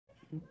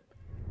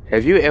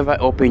Have you ever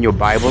opened your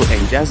Bible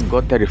and just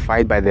got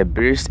terrified by the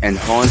beasts and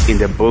horns in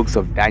the books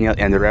of Daniel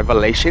and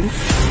Revelation?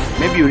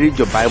 Maybe you read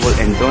your Bible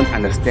and don't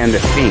understand the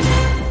thing.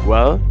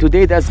 Well,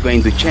 today that's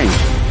going to change.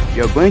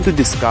 You're going to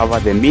discover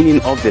the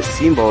meaning of the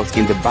symbols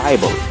in the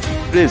Bible.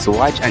 Please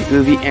watch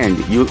until the end.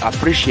 You'll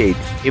appreciate.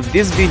 If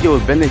this video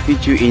will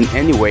benefit you in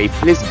any way,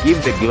 please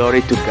give the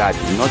glory to God,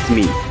 not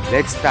me.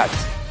 Let's start.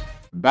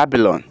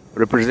 Babylon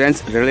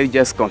represents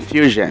religious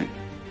confusion.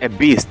 A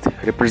beast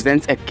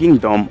represents a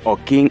kingdom or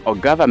king or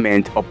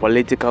government or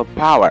political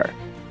power.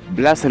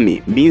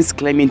 Blasphemy means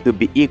claiming to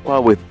be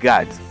equal with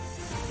God.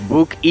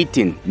 Book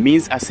eating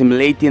means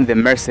assimilating the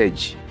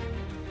message.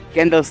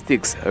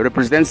 Candlesticks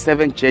represent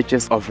 7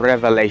 churches of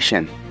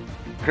Revelation.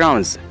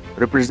 Crowns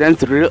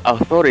represent real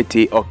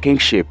authority or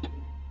kingship.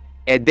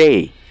 A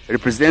day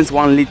represents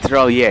 1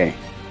 literal year.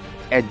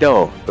 A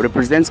door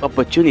represents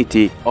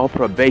opportunity or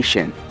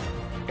probation.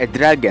 A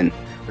dragon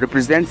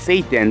represents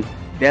Satan,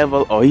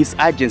 devil or his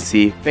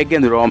agency,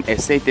 pagan Rome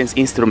as Satan's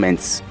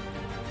instruments.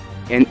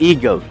 An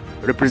eagle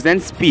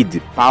represents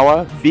speed,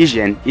 power,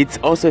 vision. It's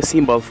also a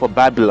symbol for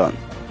Babylon.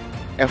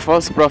 A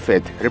false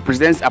prophet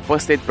represents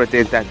apostate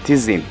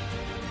Protestantism.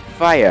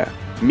 Fire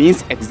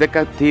means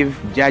executive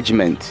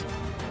judgment.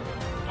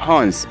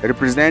 Horns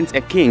represents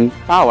a king,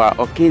 power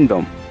or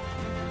kingdom.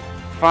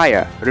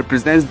 Fire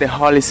represents the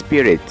Holy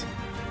Spirit.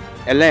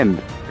 A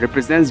lamb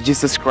represents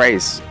Jesus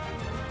Christ.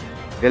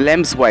 The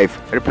lamb's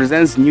wife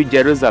represents New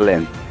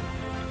Jerusalem.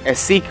 A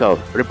sickle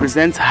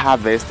represents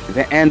harvest,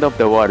 the end of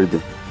the world.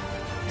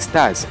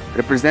 Stars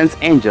represents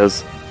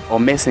angels or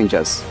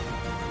messengers.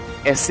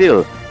 A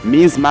seal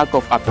means mark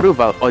of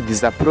approval or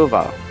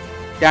disapproval.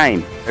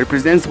 Time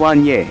represents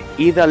 1 year,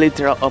 either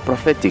literal or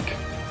prophetic.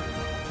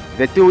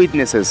 The 2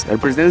 witnesses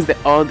represents the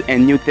Old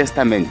and New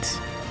Testament.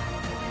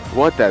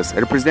 Waters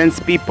represents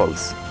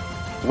peoples.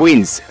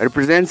 Winds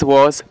represents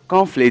wars,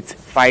 conflicts,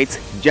 fights,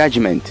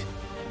 judgment.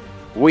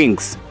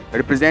 Wings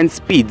represent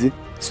speed,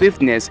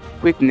 swiftness,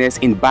 quickness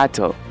in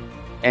battle.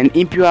 An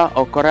impure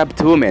or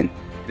corrupt woman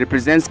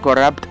represents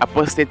corrupt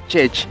apostate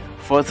church,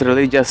 false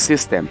religious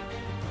system.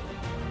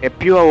 A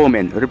pure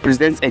woman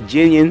represents a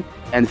genuine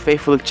and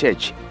faithful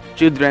church,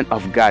 children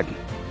of God.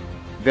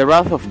 The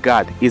wrath of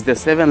God is the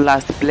 7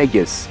 last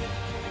plagues.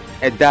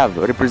 A dove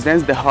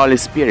represents the Holy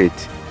Spirit.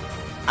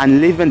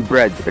 Unleavened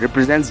bread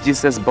represents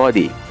Jesus'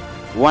 body.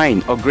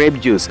 Wine or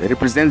grape juice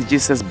represents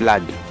Jesus'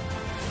 blood.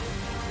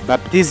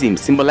 Baptism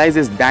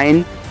symbolizes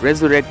dying,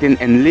 resurrecting,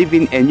 and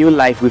living a new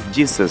life with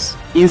Jesus.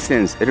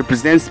 Incense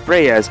represents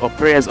prayers or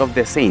prayers of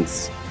the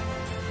saints.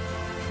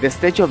 The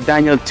statue of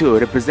Daniel 2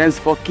 represents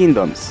 4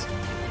 kingdoms.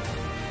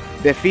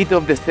 The feet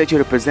of the statue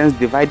represents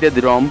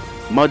divided Rome,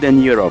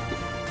 modern Europe.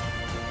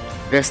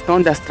 The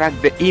stone that struck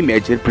the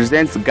image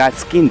represents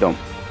God's kingdom.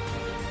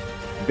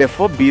 The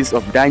 4 beasts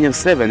of Daniel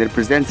 7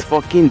 represents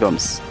 4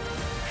 kingdoms.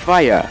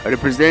 Fire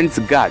represents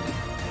God.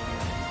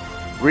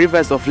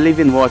 Rivers of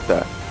living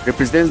water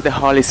represents the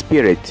Holy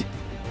Spirit.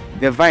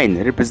 The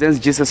vine represents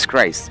Jesus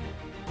Christ.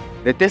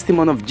 The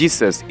testimony of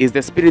Jesus is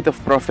the spirit of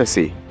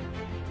prophecy.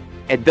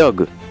 A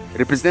dog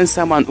represents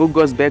someone who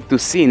goes back to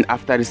sin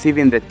after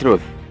receiving the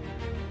truth.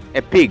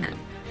 A pig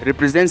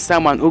represents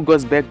someone who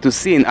goes back to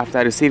sin after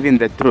receiving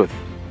the truth.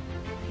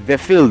 The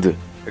field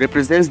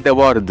represents the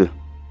world.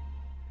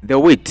 The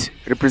wheat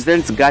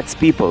represents God's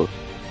people.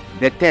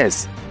 The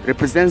tares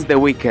represents the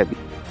wicked.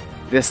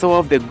 The sower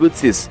of the good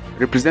seeds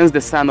represents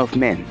the Son of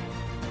Man.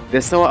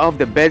 The sower of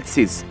the bad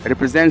seeds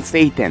represents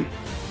Satan.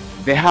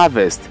 The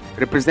harvest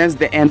represents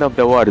the end of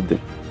the world.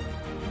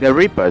 The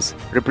reapers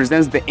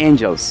represents the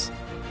angels.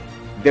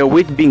 The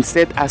wheat being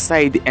set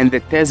aside and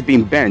the tares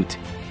being burnt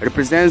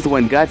represents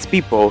when God's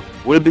people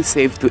will be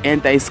saved to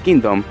enter His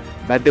kingdom,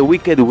 but the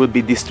wicked will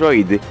be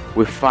destroyed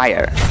with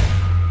fire.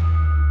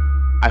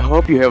 I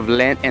hope you have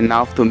learned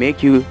enough to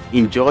make you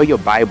enjoy your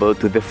Bible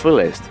to the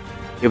fullest.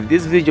 If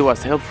this video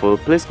was helpful,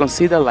 please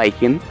consider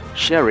liking,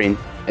 sharing,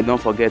 and don't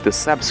forget to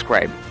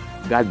subscribe.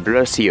 God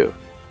bless you.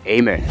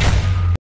 Amen.